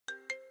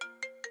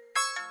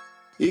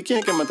¿Y quién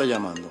es que me está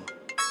llamando?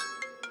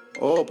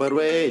 Oh,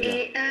 pero es ella.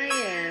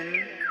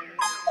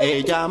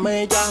 Ella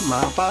me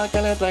llama pa'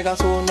 que le traiga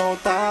su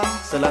nota.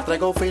 Se la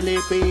traigo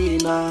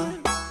filipina.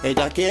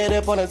 Ella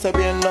quiere ponerse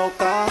bien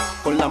loca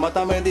con la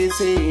mata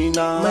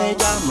medicina. Me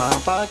llama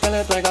pa' que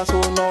le traiga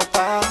su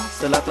nota.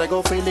 Se la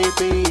traigo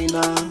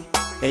filipina.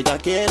 Ella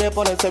quiere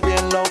ponerse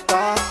bien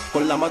loca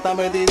con la mata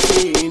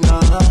medicina.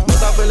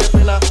 Nota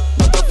filipina,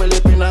 nota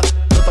filipina,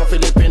 nota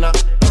filipina,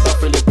 nota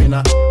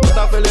filipina,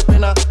 nota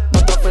filipina,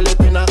 nota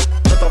filipina,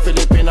 nota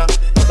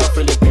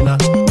filipina,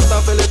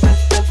 nota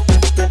filipina,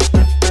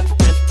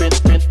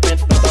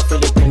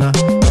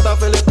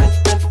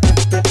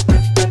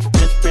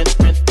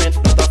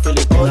 nota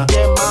filipina.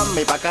 Oye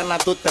mami, bacana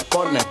tú te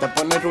pones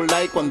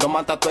rula y cuando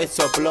mata tú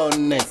esos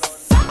clones.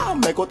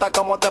 Me gusta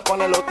cómo te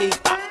pones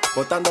loquita,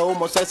 botando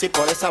humo sexy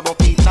por esa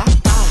boquita.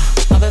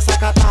 Está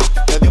desacata,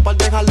 le dio par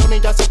de jalón y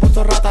ya se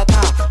puso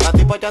ratata. La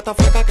tipa ya está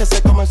fresca que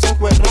se comenzó a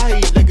encuerrar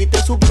y le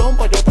quité su blon,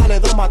 pues yo le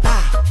doy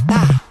matar.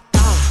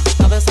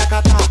 Está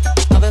desacata,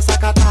 está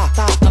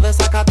desacata, está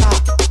desacata,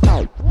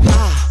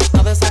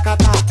 está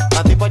desacata.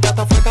 La tipa ya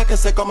está fresca que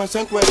se comenzó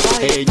a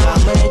encuerrar. Ella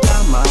me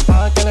llama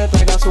pa' que le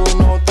traiga su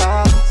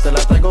nota. Se la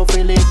traigo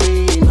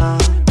filipina.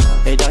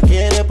 Ella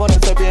quiere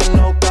ponerse bien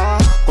loca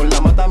con la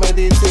mata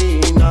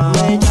medicina.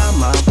 Me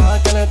llama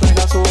pa' que le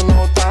traiga su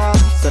nota.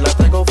 Se la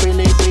traigo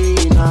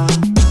filipina.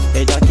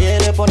 Ella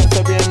quiere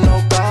ponerse bien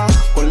loca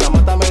con la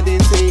mata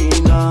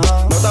medicina.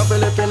 Nota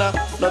filipina,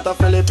 nota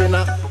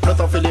filipina,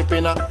 nota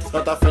filipina,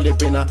 nota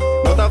filipina,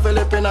 nota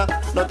filipina,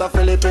 nota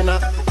filipina,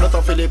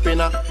 nota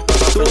filipina,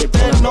 nota filipina. Tú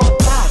te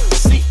notas,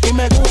 sí, y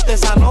me gusta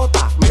esa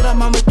nota. Mira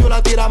mami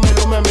chula, tírame el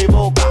humo en mi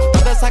boca.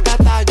 Está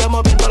desacata, yo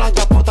moviendo la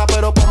chapota,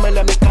 pero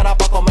pónmele mi cara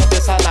pa' comerte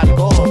esa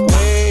largota.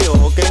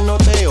 Veo que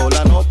noteo,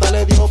 la nota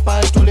le dio pa'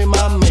 el chulo y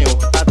mameo.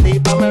 La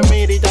tipa me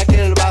mira y ya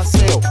quiere el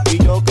vaceo.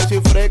 Y yo que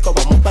soy fresco,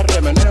 vamos pa' el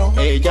remeneo.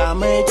 Ella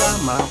me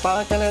llama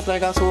pa' que le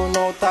traiga su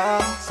nota.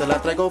 Se la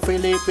traigo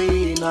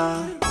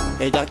filipina.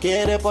 Ella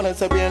quiere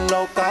ponerse bien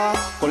loca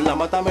con la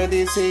mata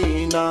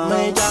medicina.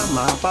 Me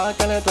llama pa'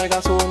 que le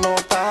traiga su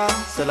nota.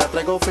 Se la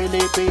traigo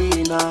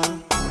filipina.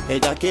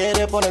 Ella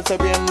quiere ponerse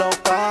bien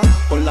loca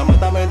con la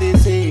mata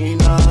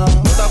medicina.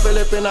 Nota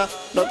filipina,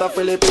 nota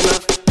filipina,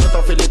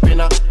 nota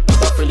filipina,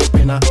 nota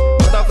filipina,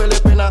 nota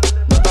filipina,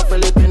 nota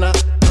filipina,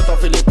 nota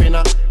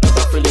filipina,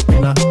 nota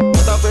filipina,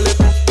 nota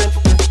filipina,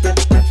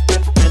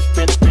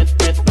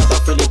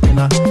 nota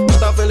filipina,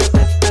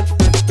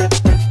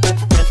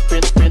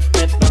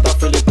 nota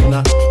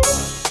filipina.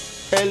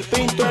 El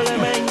Pinto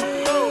Elemento.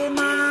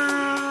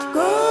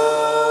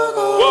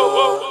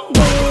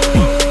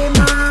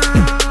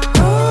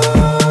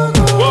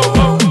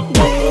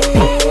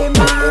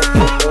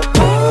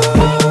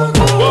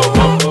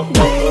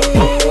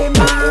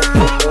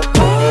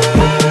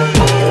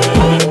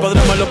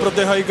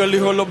 Y que el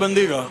hijo los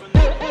bendiga.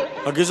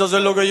 Aquí se hace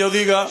lo que yo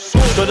diga.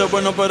 Tú eres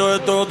bueno pero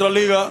esto es otra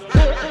liga.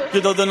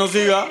 Quítate no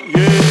siga,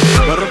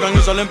 yeah. Me rocan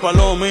y salen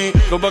palomi.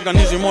 Los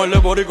bacanísimos, el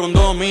Ebori con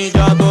Domi.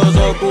 Ya todos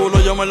esos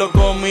culos yo me los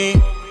comí.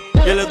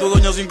 Y él es tu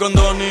doña sin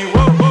condoni.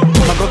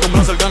 Me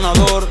acostumbras al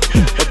ganador.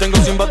 Lo tengo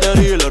sin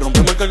batería y le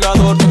rompimos el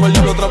cargador. Tengo el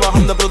diablo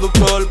trabajando de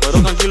productor,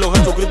 pero tranquilo,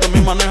 Jesucristo es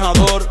mi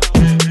manejador.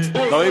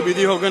 La baby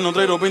dijo que no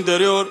trae ropa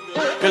interior,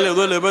 que le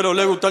duele pero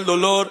le gusta el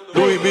dolor.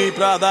 Louis V,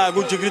 Prada,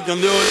 Gucci, Christian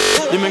Dior.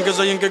 Dime en qué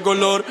soy, en qué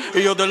color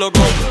y yo te lo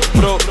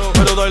compro.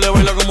 Pero dale,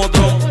 baila como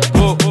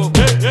trompo.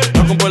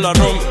 La compro el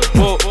arrón.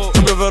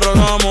 Siempre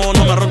ferragamo,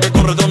 no me ronques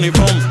con retorno ni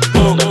pom.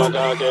 Toron de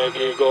macaque,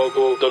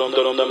 Kikoku. Toron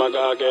de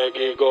macaque,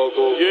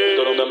 Kikoku.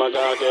 Toron de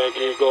macaque,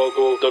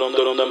 Kikoku.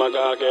 Toron de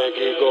macaque,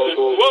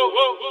 Kikoku.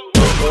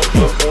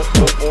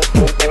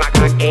 De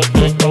macaque,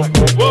 Kikoku.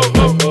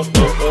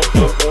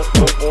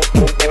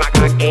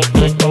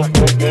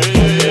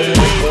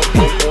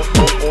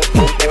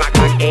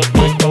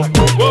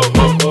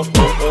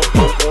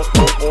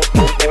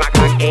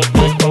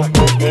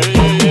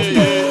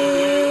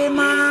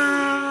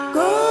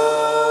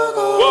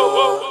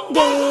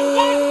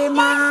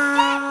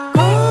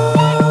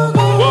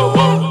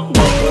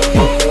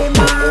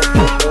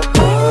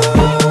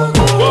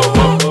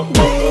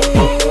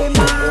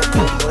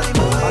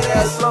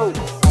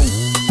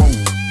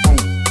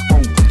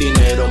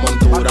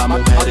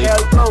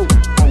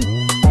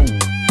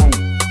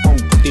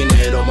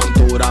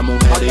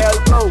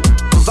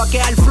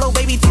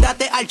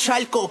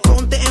 Charco.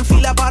 Ponte en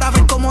fila para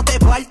ver cómo te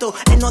parto.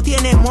 Él no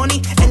tiene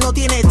money, él no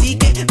tiene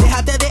ticket.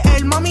 Déjate de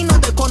él, mami, no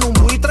te con un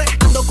buitre.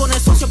 Ando con el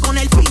socio, con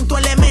el Pinto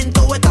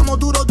Elemento. Estamos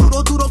duro,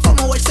 duro, duro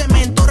como el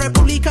cemento.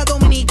 República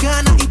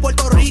Dominicana y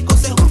Puerto Rico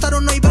se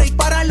juntaron, no hay break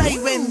para la y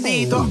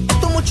bendito.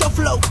 Esto mucho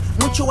flow,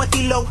 mucho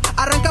estilo.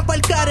 Arranca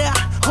pa'l cara,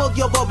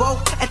 odio bobo.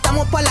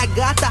 Estamos pa' las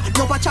gatas,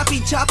 no pa'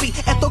 chapi chapi.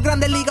 Estos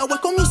grandes ligas, es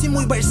con easy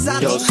muy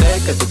versátil. Yo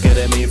sé que tú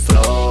quieres mi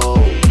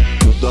flow.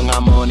 Don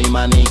Amor y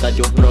manica,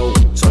 yo pro.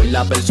 Soy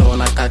la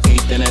persona que aquí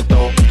tiene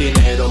todo.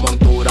 Dinero,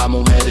 montura,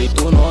 mujer y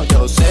tú no.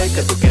 Yo sé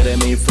que tú quieres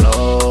mi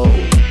flow.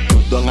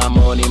 Don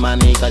amor y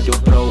manica, yo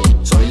pro.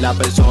 Soy la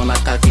persona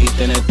que aquí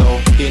tiene todo.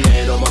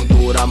 Dinero,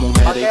 montura,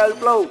 mujeres.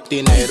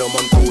 Dinero,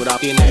 montura,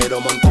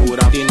 dinero,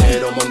 montura,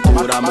 dinero,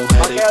 montura,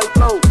 mujeres.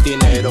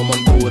 Dinero,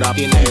 montura,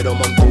 dinero,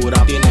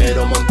 montura,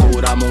 dinero,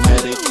 montura,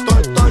 mujeres.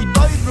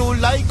 Estoy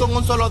rula y con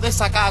un solo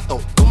desacato.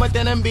 Tú me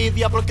tienes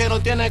envidia porque no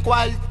tienes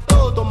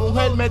cuarto. Tu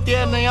mujer me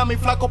tiene a mi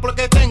flaco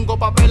porque tengo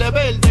papeles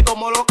verdes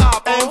como los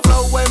capos. En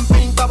flow, en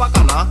pinta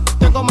bacana.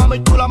 Tengo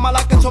mami chulas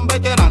malas que son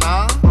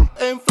veteranas.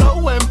 En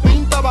flow, en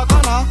pinta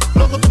bacana.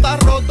 Loco, tú estás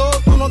roto,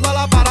 tú no das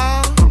la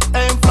para.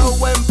 En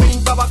flow, en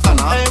pinta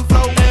bacana. En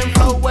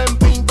flow, en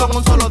pinta con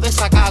un solo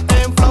desacato.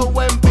 En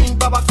flow, en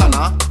pinta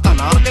bacana.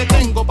 Porque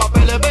tengo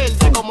papeles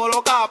verdes como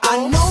los capos.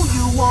 I know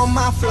you want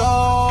my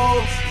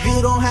flow.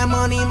 You don't have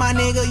money, my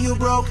nigga, you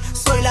broke.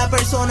 Soy la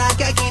persona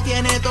que aquí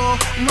tiene todo.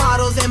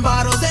 Models and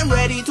bottles and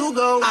ready to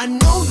go. I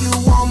know you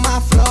want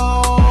my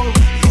flow.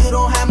 You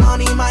don't have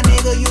money, my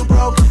nigga, you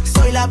broke.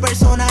 Soy la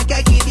persona que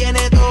aquí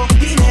tiene todo.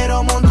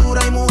 Dinero,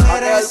 montura y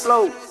mujeres.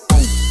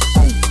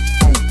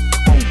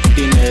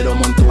 Dinero,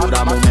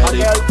 montura,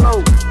 mujeres.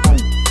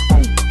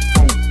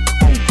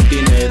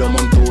 Dinero,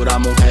 montura,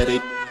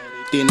 mujeres.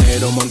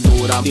 Dinero,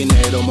 montura,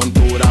 dinero,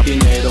 montura,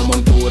 dinero,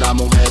 montura,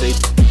 mujeres.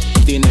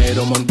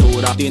 Dinero,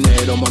 montura,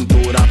 dinero,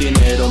 montura,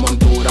 dinero,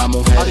 montura,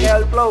 mujeres.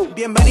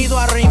 Bienvenido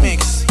a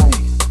Remix.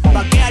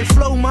 Vaquea el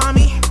flow,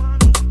 mami.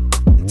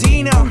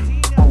 Dino,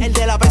 el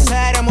de la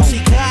pecera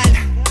musical.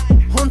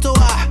 Junto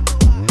a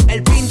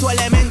el Pinto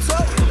Elemento.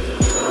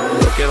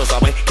 Yo quiero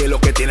saber qué es lo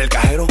que tiene el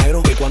cajero,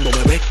 que cuando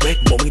me ve,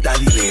 vomita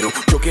dinero.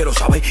 Yo quiero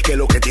saber qué es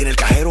lo que tiene el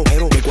cajero,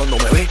 que cuando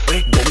me ve,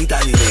 vomita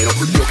dinero.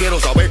 Yo quiero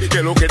saber qué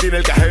es lo que tiene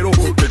el cajero,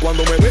 que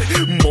cuando me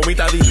ve,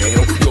 vomita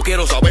dinero. Yo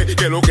quiero saber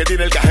qué es lo que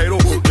tiene el cajero,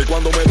 que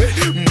cuando me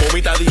ve,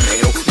 vomita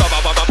dinero.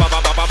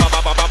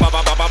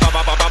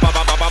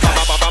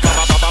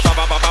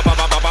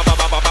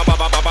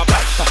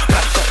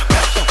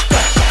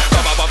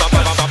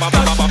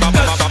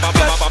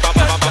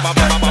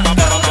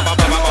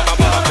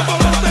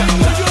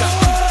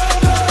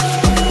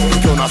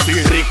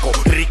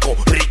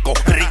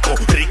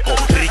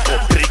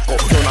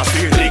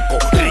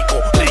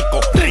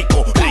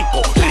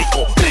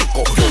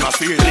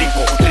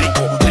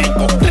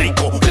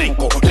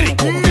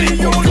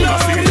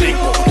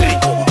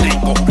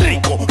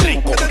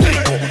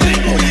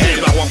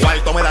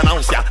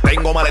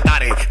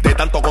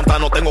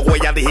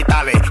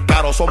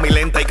 Son mis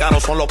lentes y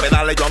caros son los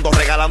pedales. Yo ando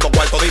regalando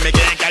cuarto, dime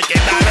quién es que hay que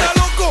darle. ¡Está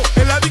loco!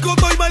 El ático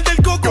estoy mal del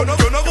coco.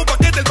 Yo no hago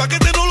paquete, el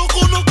paquete no lo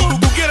conozco.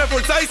 Tú quieres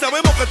forzar y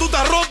sabemos que tú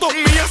estás roto.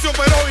 Mía se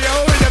operó y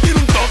ahora ella tiene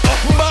un toto.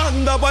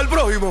 Banda pa'l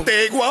prójimo.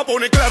 Te voy a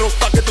poner claro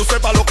pa' que tú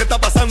sepas lo que está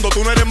pasando.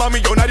 Tú no eres más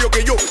millonario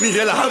que yo, ni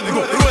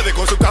relajando. Ruede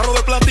con su carro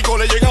de plástico,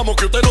 le llegamos.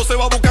 Que usted no se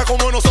va a buscar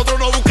como nosotros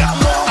nos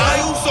buscamos.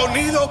 Hay un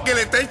sonido que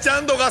le está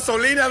echando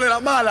gasolina de la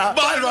mala.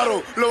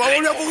 Bárbaro, lo va a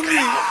volver a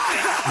fundir.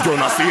 Yo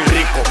nací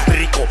rico,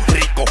 rico,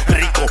 rico,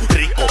 rico,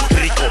 rico,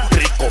 rico,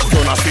 rico.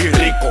 Yo nací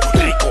rico,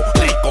 rico,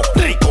 rico,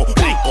 rico,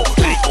 rico,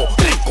 rico,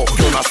 rico.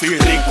 Yo nací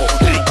rico,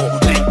 rico,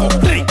 rico,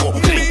 rico,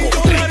 rico,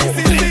 rico,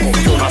 rico.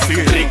 Yo nací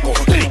rico,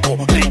 rico,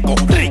 rico, rico,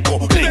 rico,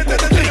 rico,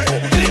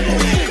 rico.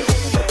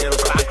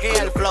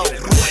 Vaquea el flow.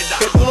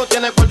 Que tú no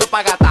tienes cuarto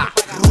pa' gastar.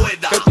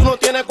 Que tú no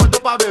tienes cuarto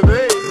pa'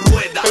 beber.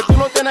 Que tú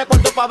no tienes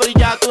cuarto pa'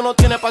 brillar. Tú no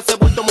tienes pa' ese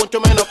bulto, mucho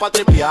menos pa'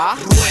 tripear.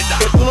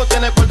 Que tú no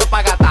tienes cuarto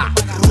pa' gastar.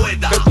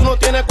 Que tú no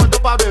tienes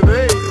cuarto pa'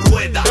 beber.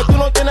 Que tú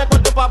no tienes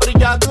cuarto pa'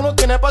 brillar. Tú no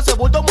tienes pa' ese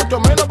bulto, mucho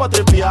menos pa'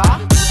 tripear.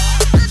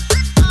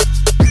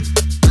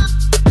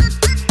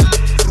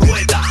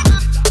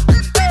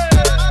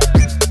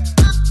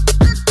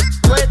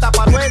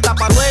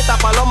 Rueda,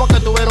 palomo que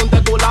tú eres un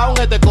teculao.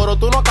 En este coro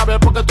tú no cabes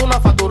porque tú no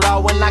has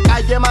facturado. En la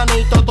calle,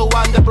 manito, tú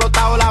andas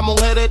explotado. Las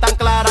mujeres tan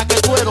claras que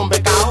tú eres un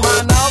becao.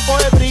 Manao con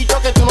el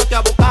brillo que tú no te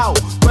has buscado.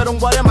 Tú eres un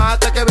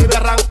guaremate que vive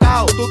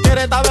arrancado. Tú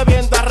quieres estar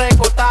bebiendo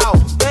arrecotado.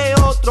 De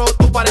otro,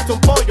 tú pareces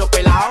un pollo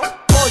pelao.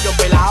 Pollo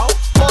pelao,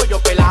 pollo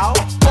pelao.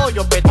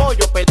 Pollo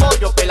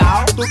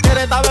pelao. Tú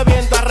quieres estar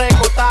bebiendo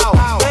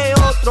arrecotado. De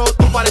otro,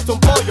 tú pareces un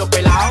pollo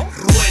pelao.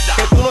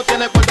 Que tú no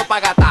tienes cuarto pa'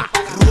 gastar.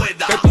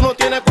 Que tú no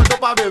tienes cuarto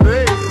pa'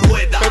 beber.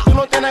 Que tú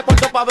no tienes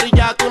cuarto pa'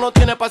 brillar. Tú no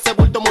tienes pa' ese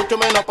bulto, mucho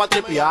menos pa'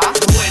 tripear.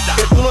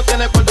 Que tú no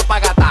tienes cuarto pa'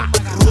 gastar.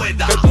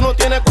 Que tú no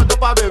tienes cuarto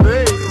pa'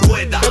 beber.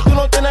 Que tú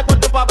no tienes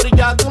cuarto pa'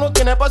 brillar. Tú no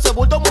tienes pa' ese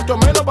bulto, mucho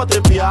menos pa'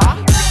 tripear.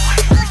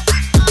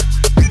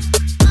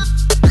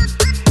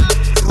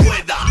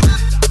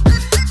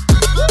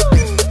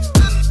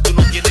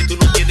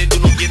 Tú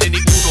no tienes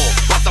ninguno.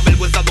 Pasa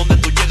vergüenza donde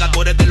tú llegas.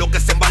 Tú eres de los que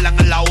se embalan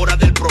a la hora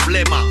del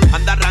problema.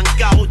 Anda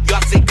arrancado, yo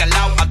así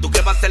calao. A tú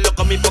que vas a hacerlo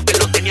conmigo porque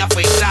lo tenía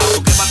afeitado.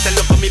 Tú que vas a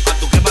hacerlo conmigo, a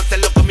tú que vas a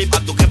hacerlo conmigo,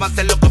 a tú que vas a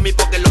hacerlo conmigo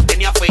porque lo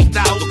tenía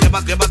afeitado. Tú que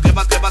vas a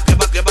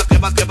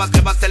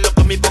hacerlo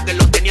conmigo porque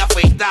lo tenía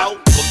afeitado.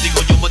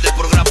 Contigo yo me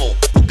desprogramo.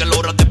 Porque a la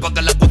hora de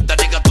pagar la cuenta,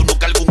 nega, tú no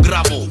cargas un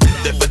gramo.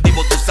 De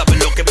efectivo tú sabes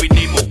lo que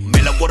vinimos.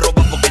 Me la voy a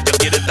robar porque ella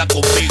quiere estar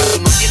conmigo.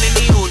 Tú no tienes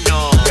ni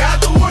uno. Deja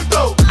tu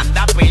muerto.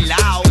 Anda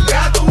pelado.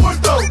 Deja tu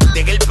muerto.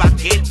 Deja el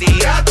paquete.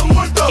 Deja tu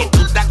muerto. Que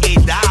tú estás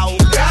quedado.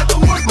 Deja tu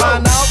muerto.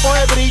 Manao con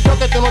el brillo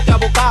que tú no te has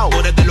buscado. Tú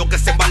eres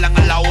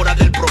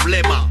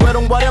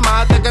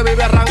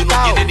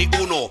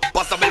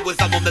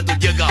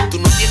Tú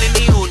no tienes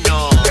ni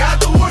uno. Deja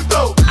tu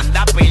bulto.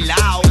 Anda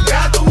pelao.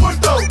 Deja tu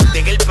bulto.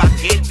 Deja el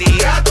paquete.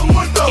 Deja tu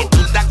bulto. Que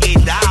tú te has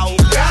quedado.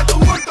 Deja tu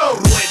bulto.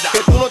 Rueda. Que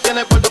tú no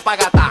tienes cuarto pa'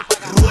 gastar.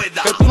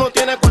 Rueda. Que tú no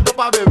tienes cuarto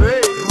pa'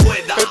 beber.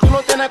 Rueda. Que tú no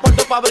tienes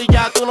cuarto pa'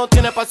 brillar. Tú no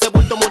tienes pa' hacer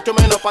bulto, mucho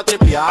menos pa'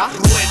 tripear.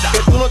 Rueda. Que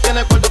tú no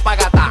tienes cuarto pa'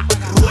 gastar.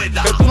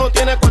 Rueda. Que tú no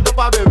tienes cuarto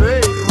pa'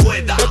 beber.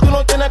 Rueda. Que tú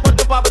no tienes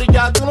cuarto pa'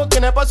 brillar. Tú no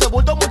tienes pa' hacer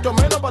bulto, mucho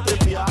menos pa'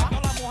 tripear.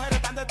 Todas las mujeres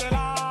están de este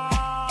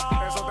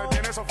lado. Eso te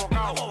tiene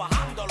sofocado. Estamos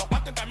bajando, los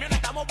cuartos en camiones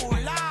estamos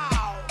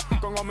burlados.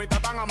 Con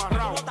gomitas tan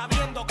amarrado. Tú estás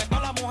viendo que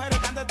todas las mujeres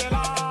están de este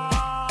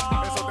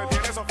lado. Eso te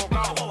tiene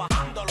sofocado. Estamos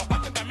bajando, los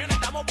cuartos en camiones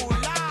estamos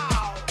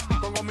burlados.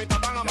 Con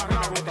gomitas tan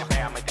amarrado.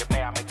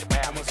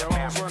 Como ese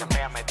bajo suena.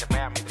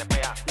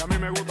 Y a mí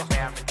me gusta.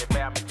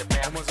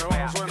 Como ese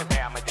bajo suena.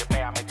 Y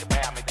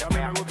a mí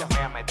me gusta.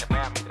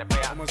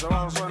 Como ese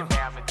bajo suena. Y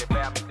a mí me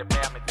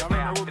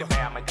gusta.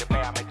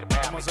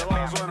 Como ese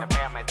bajo suena.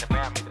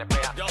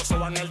 Yo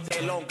suban el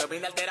telón, que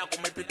vine altera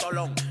con el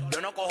pistolón.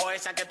 Yo no cojo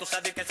esa que tú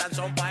sabes que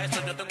Sansón. Pa'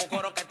 eso yo tengo un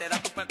coro que te da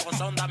tu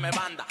pecozón. Dame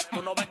banda,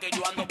 tú no ves que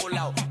yo ando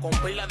burlao. Con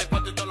pila de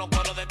cuento y todos los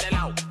coros de este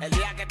lado. El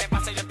día que te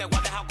pase yo te voy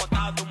a dejar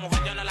acostado. Tu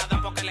mujer yo no la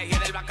da porque le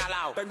hiere el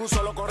bacalao. Tengo un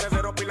solo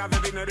corredero, pilas de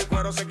dinero y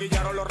cuero. Se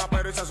quillaron los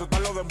raperos y se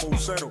asustaron los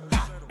dembuceros.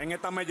 En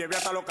esta me llevé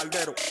hasta los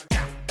calderos.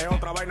 Es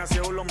otra vaina si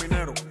aún los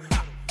mineros.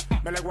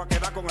 Me le voy a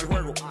quedar con el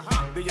juego.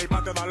 DJ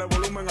Patio, dale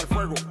volumen al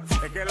fuego.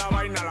 Es que la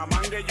vaina la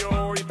mangue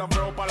yo y tan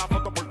feo para la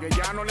foto porque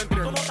ya no le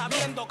entrego. Tú no estás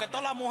viendo que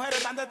todas las mujeres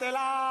están de este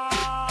lado.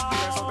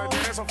 Eso te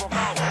tiene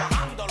sofocado.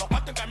 Bajando, los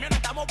cuartos en camiones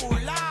estamos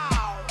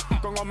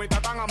burlados. Con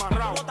gomitas tan Tú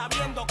amarrado. no estás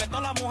viendo que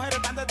todas las mujeres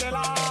están de este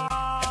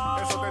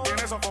lado. Eso te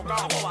tiene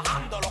sofocado. Estamos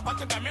bajando, los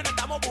cuartos en camiones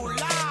estamos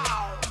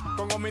burlados.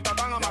 Con gomitas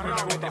tan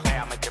amarrado.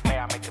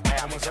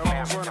 Como ese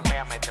bajo suena. Y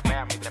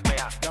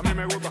a mí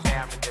me gusta.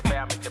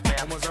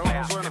 Como ese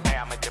bajo suena.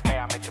 Y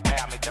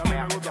a mí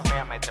me gusta.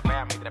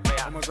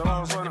 Como ese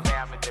bajo suena.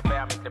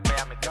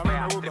 Y a mí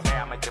me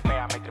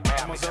gusta.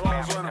 Como ese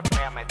bajo suena.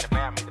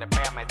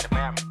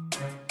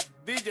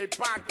 DJ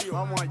Patio,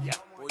 vamos allá.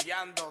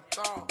 Bullando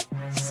todo.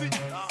 Sí,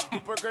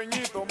 tu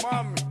pequeñito,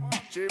 mami.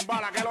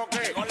 Chimbala, que lo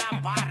que. Con la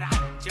barra,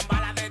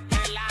 chimbala de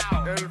este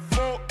lado. El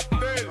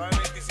Fotel.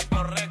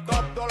 925 Records.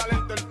 Top Dollar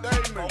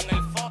Entertainment. Con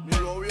el foto. Mi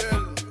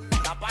gobierno.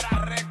 La para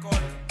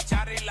Record.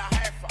 Chari la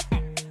jefa.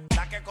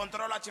 La que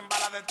controla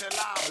chimbala de este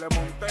lado. Le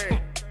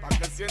monté. Para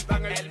que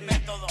sientan El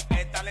método,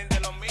 el talento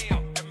de los míos.